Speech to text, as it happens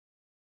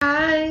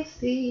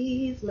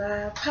Pisces,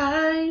 my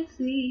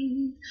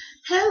Pisces.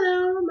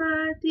 Hello,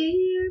 my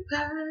dear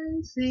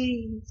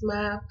Pisces,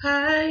 my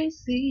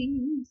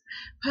Pisces,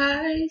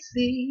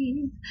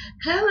 Pisces.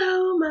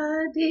 Hello,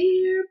 my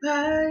dear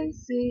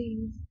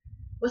Pisces.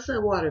 What's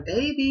up, water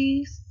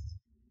babies?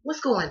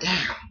 What's going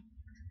down?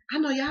 I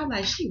know y'all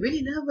like, she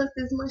really love us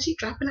this much. She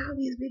dropping all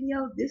these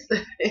videos.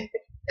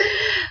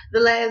 The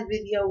last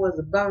video was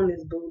a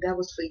bonus, boo. That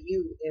was for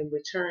you in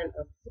return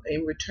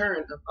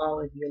of all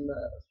of your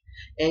love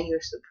and your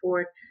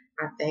support.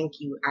 I thank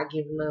you. I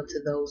give love to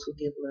those who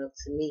give love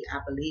to me. I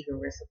believe in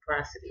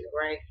reciprocity,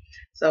 all right?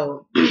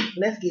 So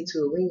let's get to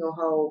it. We ain't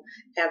gonna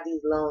have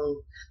these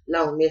long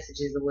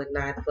messages or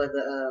whatnot for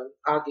the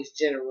August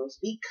generals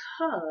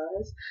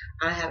because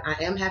I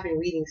am having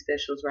reading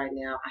specials right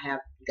now. I have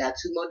got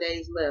 2 more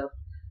days left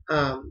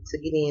to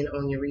get in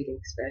on your reading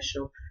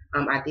special.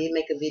 I did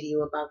make a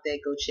video about that.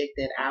 Go check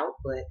that out.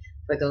 But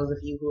for those of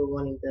you who are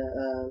wanting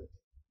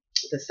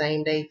the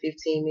same day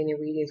 15-minute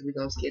readings, we're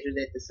going to schedule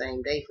that the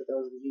same day. For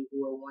those of you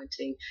who are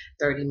wanting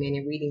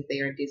 30-minute readings, they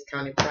are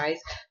discounted price.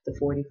 The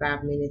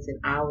 45 minutes and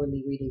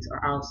hourly readings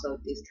are also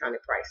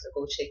discounted price, so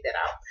go check that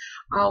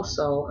out.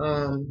 Also,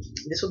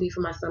 this will be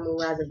for my Sun, Moon,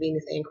 Rising,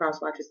 Venus, and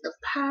cross watchers of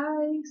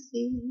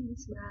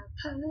Pisces, my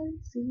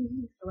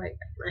Pisces. All right,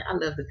 I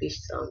love the fish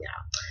song,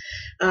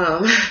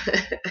 y'all.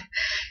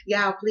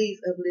 Y'all,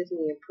 please uplift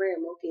me in prayer.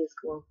 Moki is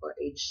going for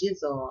a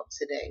jizzle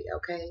today,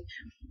 okay?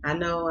 I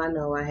know,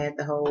 I had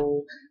the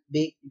whole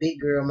big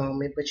girl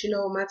moment, but you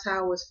know, my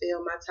towers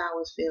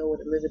fell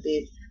with a little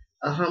bit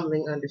of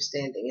humbling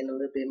understanding and a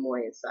little bit more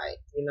insight.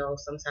 You know,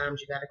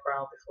 sometimes you gotta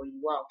crawl before you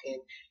walk,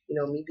 and you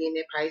know, me being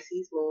that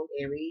Pisces moon,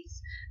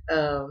 Aries,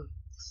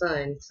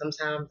 sun,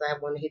 sometimes I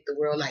want to hit the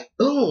world like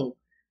boom,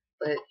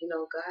 but you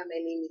know, God may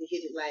need me to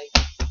hit it like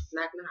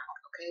knock knock.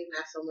 Okay,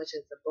 not so much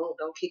as a boom.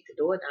 Don't kick the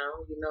door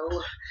down. You know,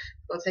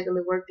 it's gonna take a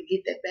little work to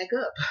get that back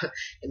up,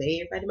 and then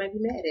everybody might be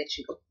mad at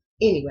you.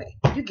 Anyway,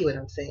 you get what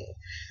I'm saying.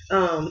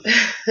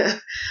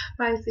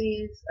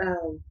 Pisces,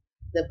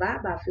 the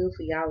vibe I feel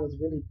for y'all was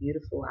really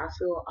beautiful. I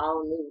feel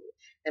all new,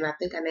 and I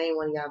think I named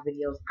one of y'all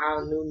videos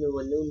 "All New New"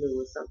 or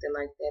 "New" or something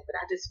like that. But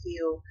I just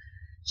feel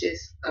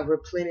just a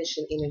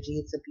replenishing energy.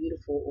 It's a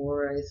beautiful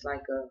aura. It's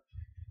like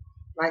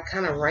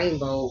kind of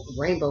rainbow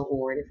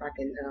aura. If I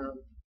can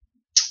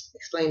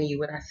explain to you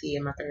what I see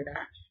in my third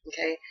eye.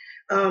 Okay,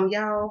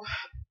 y'all,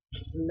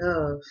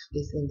 love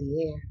is in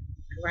the air,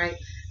 right?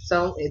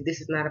 So if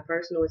this is not a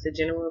personal, it's a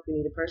general. If you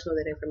need a personal,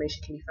 that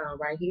information can be found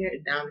right here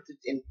down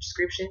in the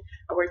description.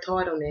 I worked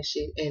hard on that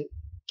shit, and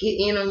get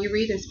in on your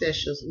reading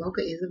specials.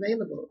 Mocha is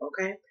available.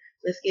 Okay,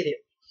 let's get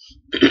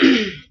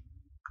it.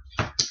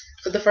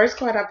 So the first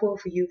card I pulled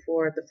for you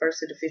for the 1st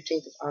to the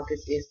 15th of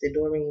August is the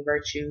Doreen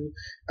Virtue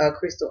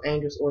Crystal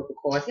Angels Oracle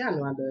cards. Y'all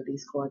know I love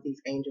these cards,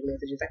 these angel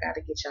messages. I got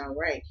to get y'all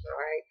right, all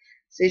right?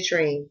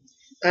 Citrine,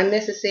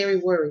 unnecessary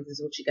worries is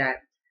what you got.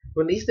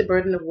 Release the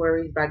burden of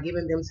worries by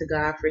giving them to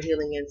God for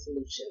healing and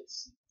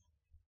solutions.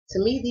 To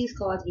me, these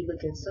cards be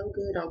looking so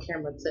good on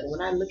camera.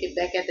 When I look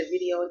back at the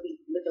video, it be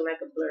looking like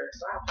a blur.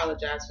 So I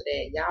apologize for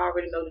that. Y'all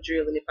already know the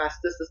drill. And if I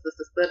stutter,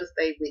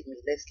 stay with me.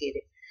 Let's get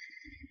it.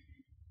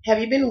 Have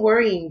you been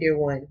worrying, dear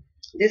one?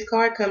 This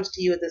card comes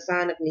to you as a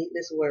sign of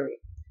needless worry,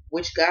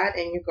 which God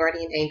and your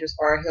guardian angels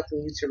are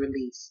helping you to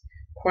release.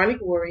 Chronic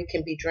worry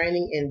can be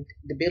draining and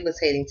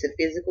debilitating to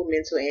physical,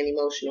 mental, and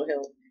emotional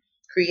health.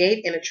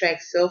 Create and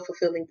attract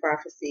self-fulfilling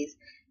prophecies,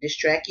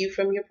 distract you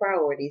from your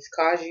priorities,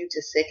 cause you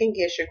to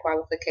second-guess your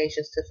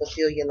qualifications to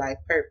fulfill your life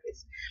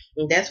purpose.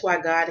 And that's why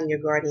God and your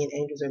guardian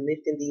angels are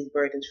lifting these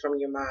burdens from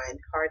your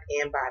mind, heart,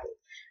 and body.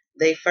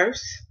 They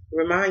first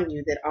remind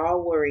you that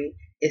all worry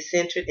is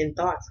centered in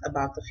thoughts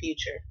about the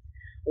future.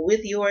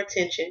 With your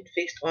attention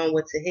fixed on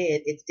what's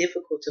ahead, it's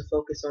difficult to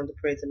focus on the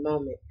present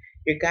moment.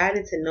 You're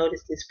guided to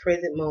notice this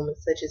present moment,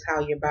 such as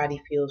how your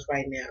body feels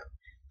right now.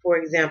 For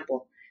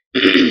example,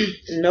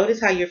 notice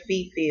how your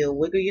feet feel,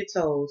 wiggle your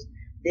toes,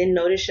 then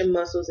notice your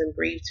muscles and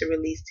breathe to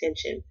release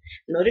tension.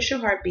 Notice your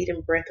heartbeat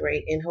and breath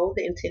rate and hold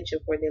the intention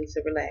for them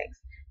to relax.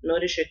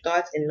 Notice your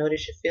thoughts and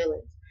notice your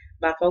feelings.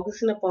 By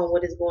focusing upon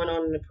what is going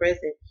on in the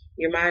present,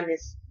 your mind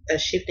is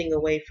shifting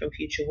away from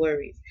future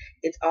worries.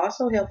 It's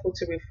also helpful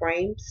to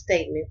reframe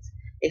statements,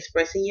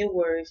 expressing your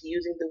words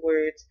using the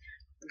words,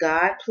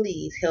 God,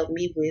 please help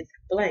me with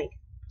blank.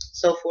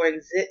 So for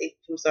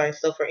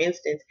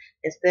instance,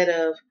 instead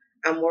of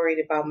I'm worried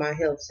about my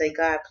health, say,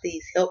 God,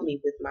 please help me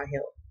with my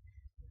health.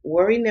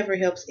 Worry never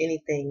helps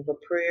anything,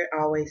 but prayer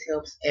always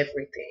helps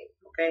everything.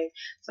 Okay,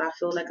 so I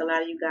feel like a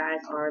lot of you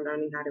guys are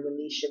learning how to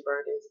release your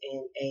burdens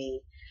in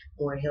a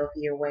more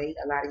healthier way.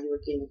 A lot of you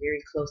are getting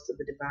very close to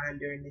the divine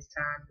during this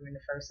time, during the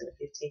 1st and the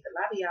 15th. A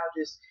lot of y'all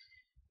just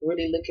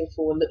really looking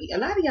for. A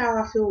lot of y'all,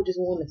 I feel, just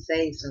want to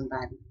save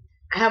somebody.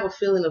 I have a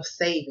feeling of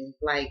saving,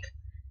 like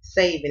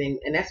saving,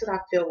 and that's what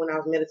I felt when I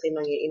was meditating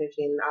on your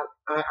energy. And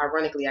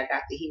ironically, I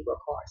got the hero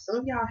card. Some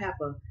of y'all have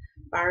a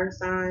fire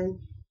sign,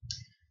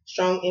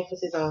 strong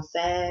emphasis on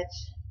Sag,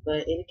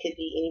 but it could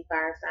be any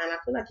fire sign. I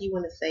feel like you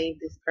want to save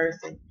this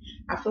person.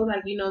 I feel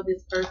like, you know,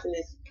 this person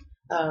is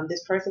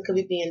This person could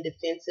be being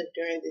defensive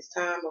during this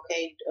time,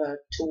 okay,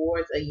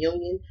 towards a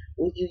union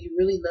with you. You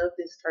really love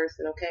this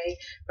person, okay?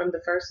 From the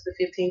 1st to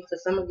the 15th, for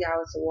some of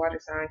y'all, it's a water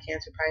sign,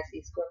 Cancer,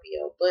 Pisces,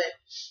 Scorpio. But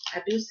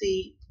I do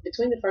see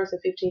between the 1st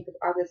and 15th of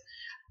August,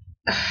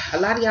 a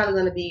lot of y'all are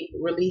going to be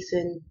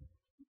releasing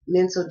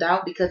mental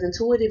doubt because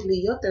intuitively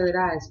your third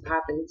eye is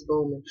popping, it's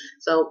booming.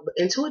 So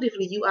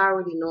intuitively you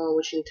already knowing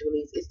what you need to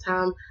release. It's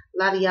time. A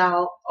lot of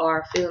y'all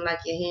are feeling like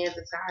your hands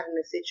are tied in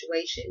the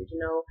situation,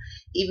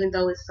 even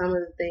though it's some of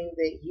the things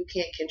that you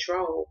can't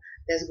control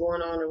that's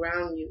going on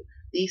around you.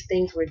 These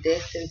things were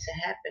destined to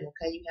happen,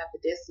 okay? You have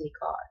the destiny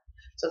card.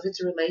 So if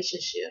it's a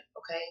relationship,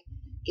 okay,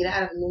 get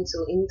out of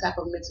any type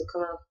of mental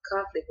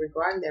conflict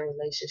regarding that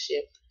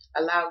relationship.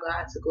 Allow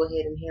God to go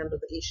ahead and handle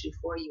the issue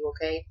for you,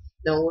 okay?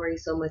 Don't worry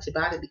so much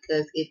about it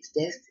because it's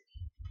destiny.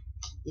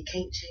 You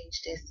can't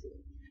change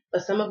destiny.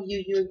 But some of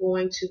you, you're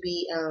going to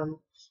be,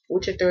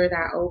 with your third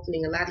eye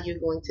opening, a lot of you are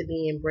going to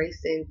be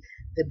embracing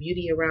the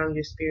beauty around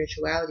your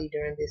spirituality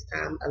during this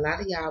time. A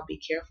lot of y'all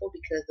be careful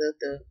because of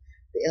the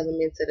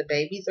elements of the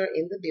babies are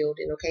in the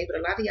building, okay?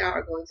 But a lot of y'all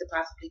are going to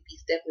possibly be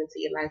stepping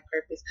into your life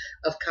purpose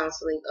of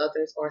counseling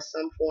others or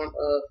some form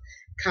of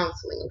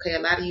counseling, okay? A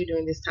lot of you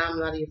during this time,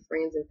 a lot of your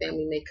friends and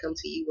family may come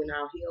to you when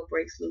our hell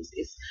breaks loose.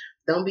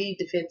 Don't be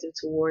defensive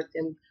toward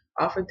them.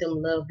 Offer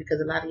them love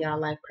because a lot of y'all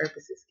life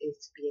purposes is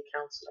to be a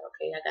counselor,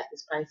 okay? I got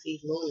this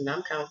Pisces moon and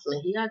I'm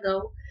counseling. Here I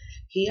go.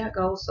 Here I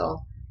go. So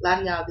a lot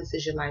of y'all, this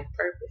is your life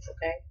purpose,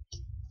 okay?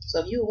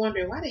 So if you're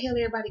wondering why the hell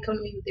everybody come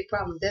to me with their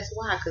problems, that's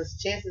why, because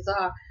chances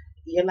are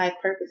your life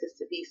purpose is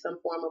to be some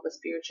form of a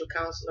spiritual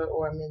counselor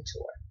or a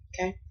mentor,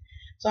 okay?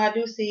 So I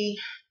do see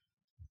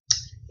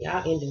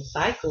y'all ending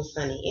cycles,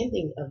 honey.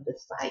 Ending of the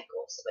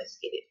cycles. Let's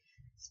get it.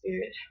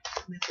 Spirit,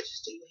 what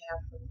messages do you have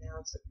from now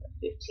to the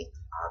 15th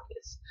of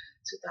August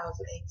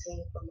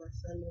 2018 for my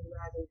Sun, Moon,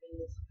 Rising,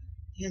 Venus,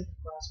 and the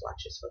cross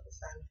watchers for the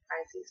sign of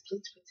Pisces?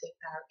 Please protect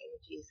our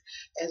energies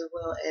as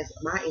well as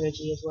my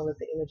energy as well as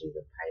the energies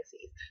of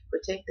Pisces.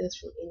 Protect us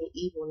from any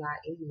evil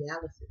eye, any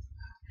malices.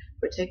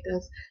 Protect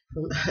us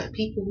from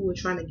people who are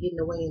trying to get in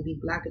the way and be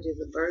blockages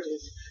or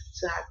burdens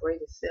to our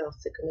greatest selves,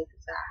 to connect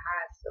us to our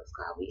highest selves.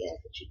 God, we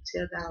ask that you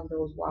tear down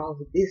those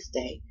walls this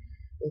day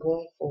and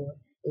going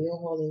forward. In your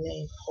holy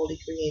name, Holy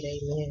Creator,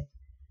 amen.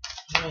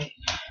 All right,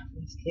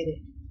 let's get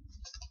it.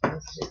 This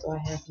is just what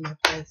I have for my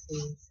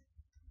Pisces.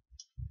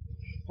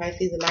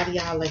 Pisces, a lot of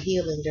y'all are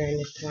healing during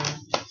this time.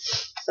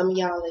 Some of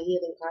y'all are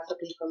healing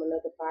possibly from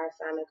another fire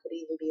sign that could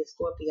even be a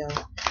Scorpio.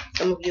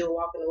 Some of you are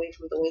walking away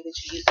from the way that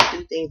you used to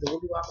do things, and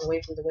we'll be walking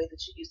away from the way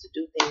that you used to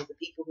do things, the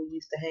people who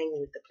used to hang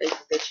with, the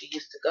places that you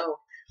used to go.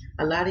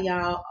 A lot of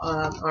y'all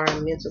are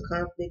in mental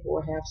conflict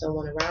or have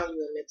someone around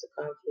you in mental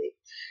conflict.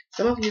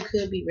 Some of you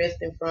could be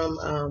resting from,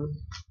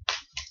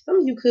 some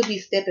of you could be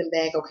stepping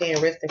back, okay,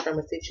 and resting from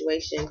a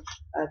situation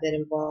that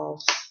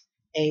involves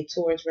a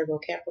Taurus, Virgo,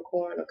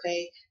 Capricorn,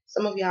 okay?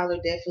 Some of y'all are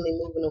definitely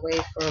moving away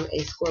from a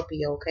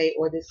Scorpio, okay?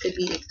 Or this could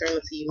be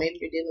external to you. Maybe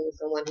you're dealing with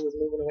someone who is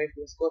moving away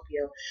from a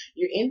Scorpio.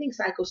 You're ending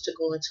cycles to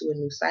go into a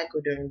new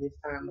cycle during this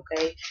time,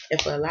 okay?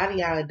 And for a lot of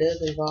y'all, it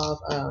does involve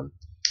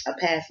a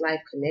past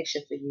life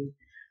connection for you.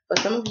 For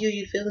some of you,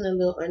 you're feeling a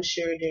little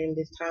unsure during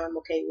this time,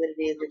 okay, what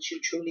it is that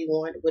you truly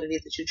want, what it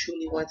is that you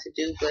truly want to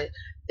do, but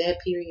that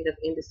period of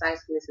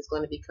indecisiveness is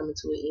going to be coming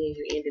to an end.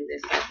 You're ending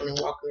this cycle and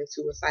walking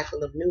into a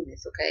cycle of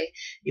newness, okay?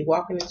 You're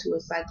walking into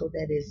a cycle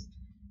that is,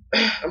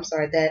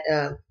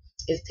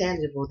 is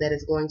tangible, that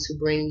is going to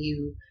bring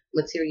you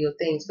material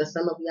things. For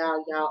some of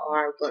y'all, y'all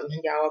are going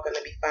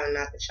to be finding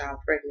out that y'all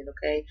pregnant,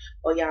 okay?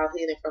 Or y'all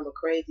healing from a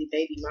crazy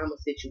baby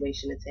mama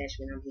situation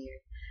attachment. I'm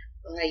hearing.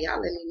 All right, y'all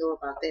let me know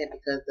about that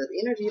because the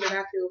energy that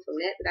I feel from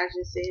that I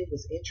just said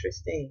was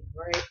interesting,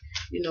 right?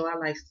 You know I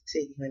like to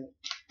tell you, honey.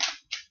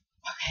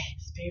 Okay,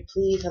 Spirit,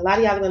 please. A lot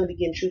of y'all are going to be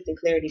getting truth and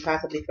clarity,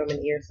 possibly from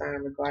an air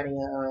sign regarding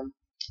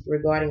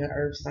a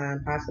earth sign,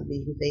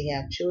 possibly who they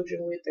have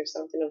children with or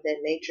something of that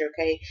nature.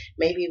 Okay,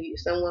 maybe if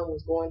someone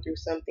was going through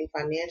something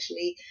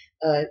financially,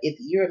 if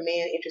you're a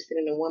man interested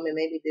in a woman,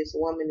 maybe this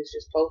woman is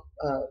just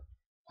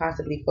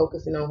possibly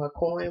focusing on her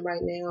coin right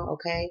now,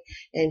 okay?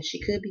 And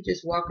she could be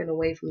just walking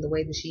away from the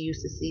way that she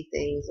used to see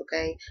things,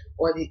 okay?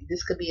 Or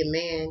this could be a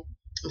man.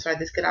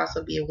 This could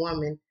also be a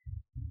woman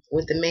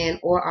with the man,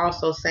 or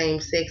also same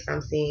sex.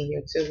 I'm seeing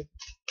here too.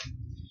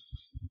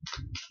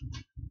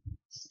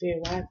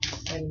 Spirit, why?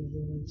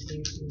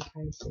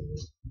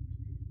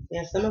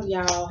 Yeah, some of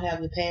y'all have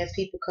your past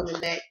people coming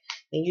back,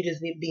 and you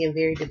just being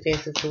very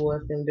defensive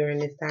towards them during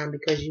this time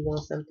because you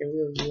want something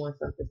real, you want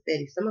something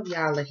steady. Some of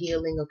y'all are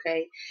healing,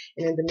 okay?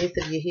 And in the midst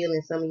of your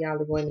healing, some of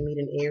y'all are going to meet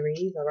an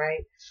Aries, all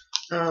right?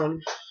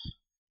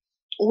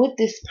 With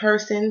this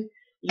person,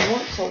 you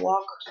want to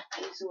walk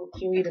into a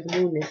period of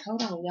newness.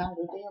 Hold on, y'all,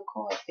 the damn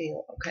card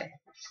fell. Okay.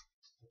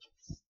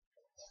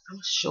 I'm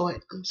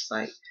short. I'm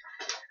psyched.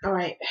 All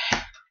right.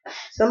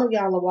 Some of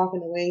y'all are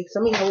walking away.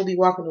 Some of y'all will be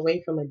walking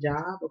away from a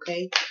job,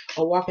 okay?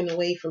 Or walking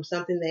away from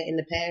something that in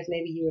the past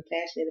maybe you were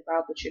passionate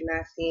about, but you're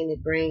not seeing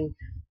it bring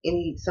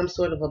some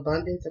sort of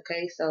abundance.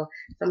 Okay, so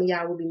some of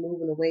y'all will be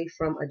moving away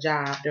from a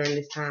job during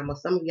this time, or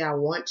some of y'all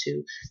want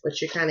to,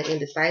 but you're kind of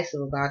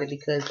indecisive about it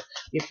because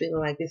you're feeling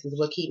like this is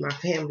what keep my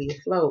family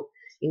afloat.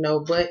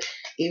 But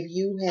if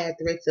you had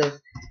threats of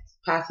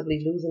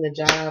possibly losing a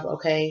job,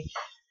 okay,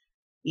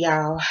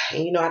 y'all,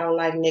 and I don't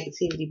like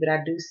negativity, but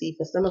I do see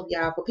for some of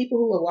y'all, for people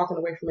who are walking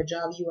away from a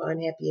job, you are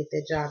unhappy at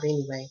that job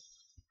anyway.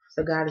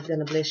 So God is going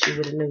to bless you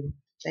with a new.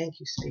 Thank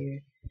you,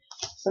 Spirit.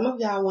 Some of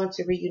y'all want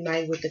to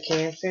reunite with the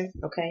Cancer,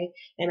 okay?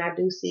 And I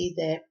do see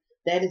that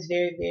that is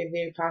very, very,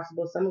 very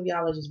possible. Some of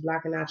y'all are just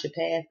blocking out your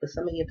past, but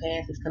some of your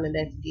past is coming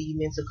back to give you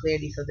mental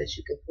clarity so that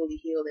you can fully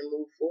heal and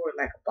move forward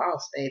like a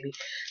boss, baby.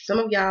 Some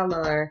of y'all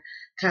are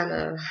kind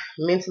of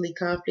mentally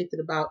conflicted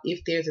about if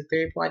there's a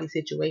third party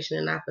situation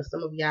or not. For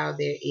some of y'all,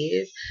 there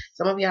is.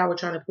 Some of y'all were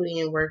trying to put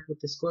in work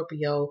with the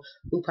Scorpio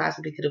who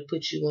possibly could have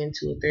put you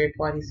into a third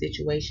party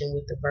situation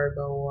with the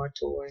Virgo or a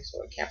Taurus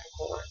or a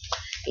Capricorn.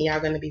 And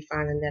y'all gonna be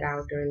finding that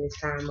out during this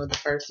time of the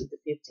 1st to the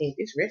 15th.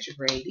 This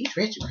retrograde, these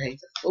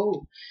retrogrades are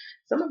full.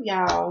 Some of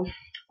y'all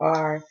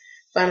are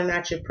finding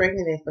out you're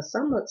pregnant, and for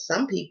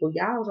some people,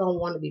 y'all don't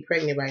want to be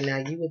pregnant right now.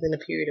 You was in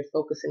a period of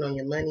focusing on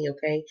your money,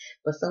 okay?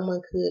 But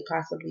someone could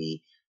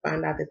possibly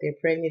find out that they're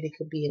pregnant. It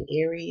could be an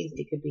Aries,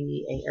 it could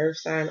be an earth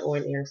sign or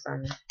an air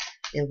sign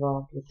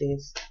involved with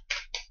this.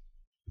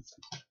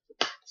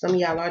 Some of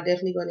y'all are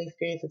definitely going to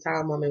experience a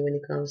tower moment when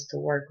it comes to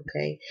work,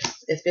 okay?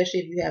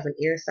 Especially if you have an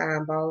air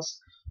sign boss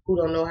who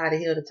don't know how the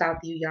hell to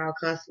talk to you. Y'all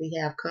constantly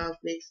have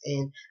conflicts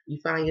and you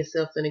find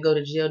yourself going to go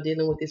to jail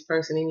dealing with this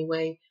person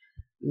anyway.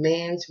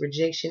 Man's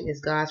rejection is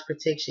God's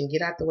protection.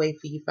 Get out the way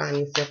for you find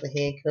yourself in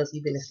handcuffs.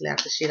 You've been to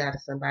slap the shit out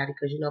of somebody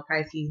because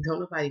Pisces, don't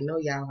nobody know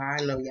y'all how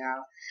I know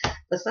y'all.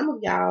 But some of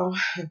y'all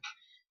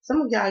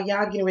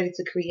getting ready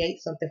to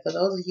create something. For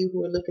those of you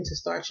who are looking to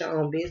start your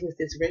own business,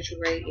 this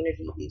retrograde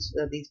energy, these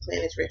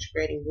planets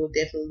retrograding will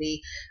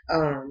definitely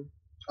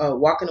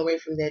walking away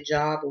from that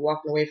job or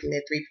walking away from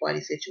that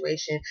three-party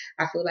situation.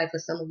 I feel like for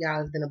some of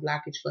y'all, it's been a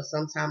blockage for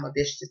some time, or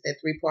this just that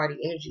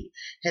three-party energy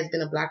has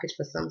been a blockage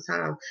for some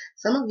time.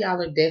 Some of y'all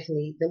are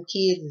definitely, them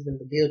kids is in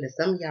the building.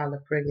 Some of y'all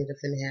are pregnant or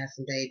finna have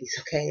some babies,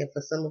 okay? And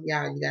for some of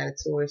y'all, you got a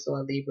Taurus or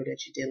a Libra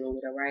that you're dealing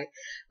with, all right?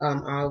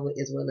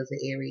 As well as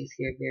the Aries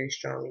here very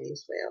strongly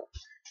as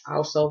well.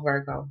 Also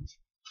Virgo,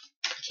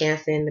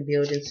 Cancer in the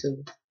building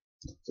too.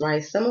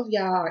 Right, some of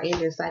y'all are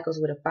ending cycles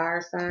with a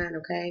fire sign,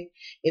 okay?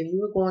 If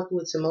you were going through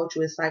a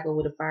tumultuous cycle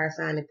with a fire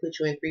sign and put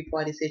you in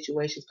three-party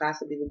situations,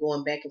 possibly with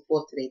going back and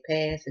forth to their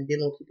past and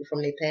dealing with people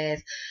from their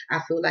past,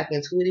 I feel like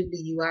intuitively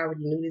you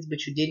already knew this,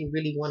 but you didn't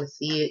really want to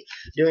see it.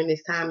 During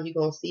this time, you're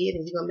going to see it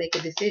and you're going to make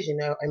a decision.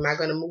 Now, am I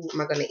going to move? Am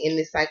I going to end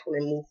this cycle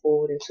and move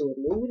forward into a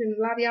new? And a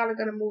lot of y'all are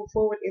going to move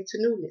forward into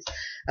newness.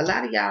 A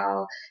lot of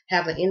y'all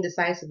have an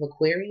indecisive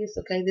Aquarius,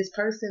 okay? This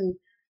person,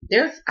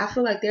 I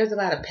feel like there's a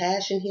lot of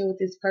passion here with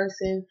this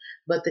person,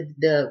 but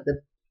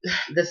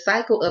the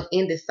cycle of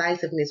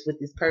indecisiveness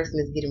with this person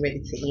is getting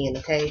ready to end,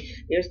 okay?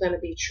 There's going to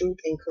be truth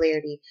and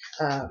clarity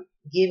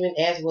given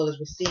as well as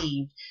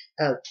received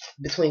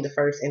between the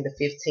 1st and the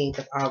 15th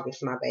of August,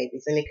 my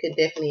babies. And it could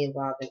definitely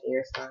involve an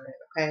air sign,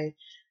 okay?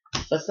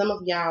 For some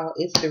of y'all,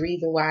 it's the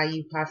reason why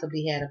you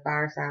possibly had a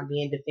fire sign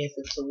being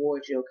defensive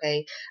towards you,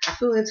 okay? I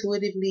feel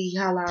intuitively,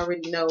 y'all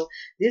already know,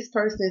 this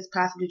person is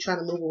possibly trying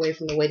to move away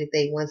from the way that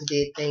they once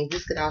did things.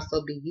 This could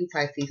also be you,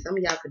 Pisces. Some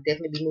of y'all could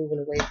definitely be moving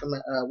away from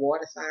a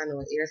water sign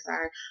or an air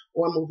sign,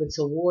 or moving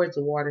towards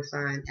a water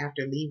sign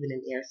after leaving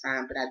an air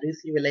sign. But I do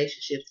see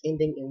relationships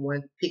ending and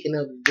one picking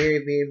up very,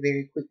 very,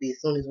 very quickly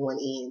as soon as one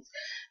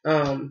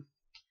ends.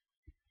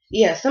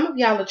 Yeah, some of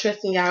y'all are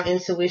trusting y'all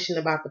intuition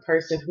about the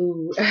person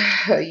who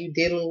you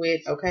dealing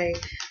with, okay?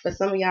 For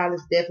some of y'all,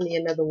 it's definitely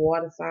another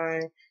water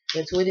sign.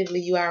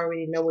 Intuitively, you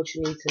already know what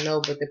you need to know,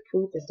 but the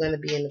proof is going to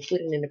be in the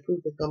pudding, and the proof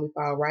is going to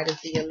fall right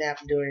into your lap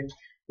during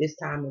this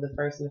time of the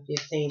 1st and the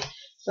 15th.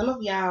 Some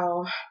of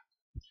y'all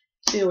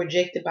feel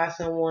rejected by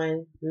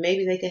someone.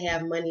 Maybe they could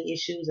have money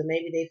issues, or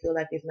maybe they feel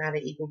like it's not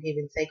an equal give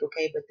and take,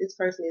 okay? But this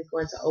person is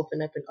going to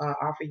open up and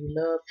offer you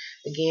love.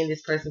 Again,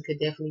 this person could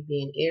definitely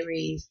be an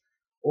Aries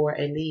or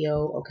a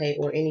Leo, okay,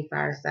 or any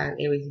fire sign,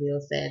 Aries, Leo,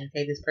 Sag,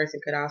 okay? This person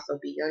could also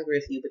be younger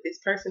as you, but this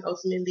person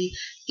ultimately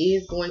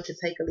is going to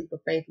take a leap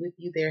of faith with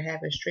you. They're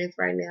having strength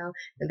right now,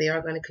 and they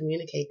are going to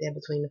communicate that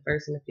between the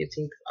 1st and the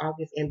 15th of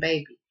August. And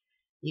baby,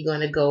 you're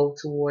going to go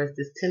towards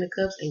this 10 of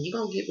cups, and you're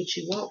going to get what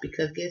you want,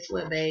 because guess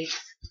what, babe?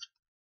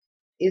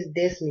 It's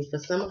destiny. For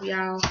some of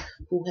y'all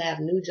who have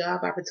new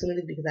job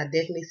opportunities, because I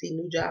definitely see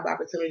new job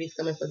opportunities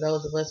coming for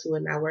those of us who are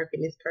not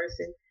working,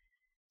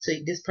 so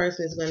this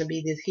person is going to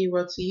be this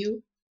hero to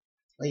you,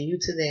 or you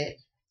to that,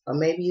 or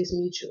maybe it's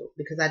mutual,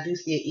 because I do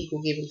see an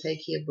equal give and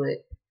take here.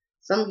 But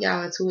some of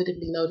y'all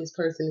intuitively know this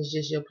person is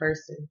just your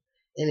person,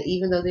 and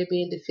even though they're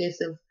being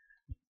defensive,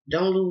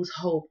 don't lose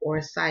hope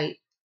or sight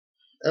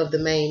of the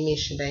main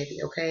mission, baby,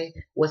 okay?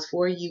 What's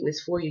for you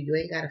is for you. You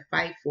ain't got to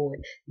fight for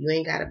it. You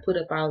ain't got to put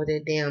up all of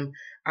that damn,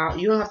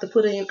 you don't have to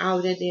put in all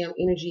of that damn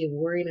energy of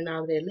worrying and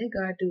all of that. Let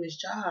God do his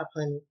job,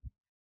 honey.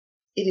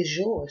 It is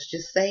yours.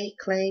 Just say,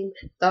 claim,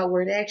 thought,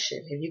 word,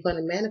 action. If you're going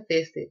to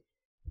manifest it,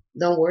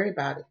 Don't worry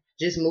about it.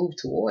 Just move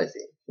towards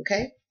it.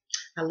 Okay?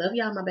 I love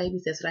y'all, my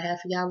babies. That's what I have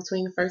for y'all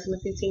between the 1st and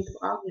the 15th of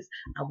August.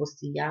 I will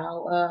see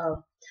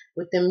y'all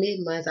with them mid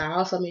months. I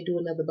also may do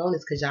another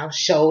bonus because y'all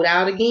showed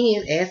out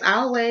again. As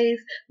always,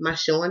 my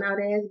showing out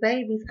ass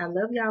babies. I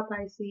love y'all,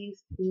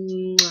 Pisces.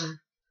 Mwah.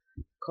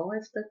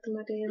 Card stuck to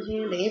my damn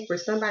hand. The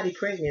Empress, somebody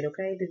pregnant,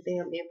 okay? This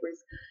damn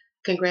Empress.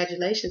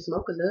 Congratulations,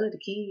 Mocha love the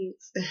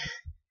kids.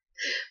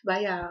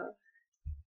 Bye, y'all.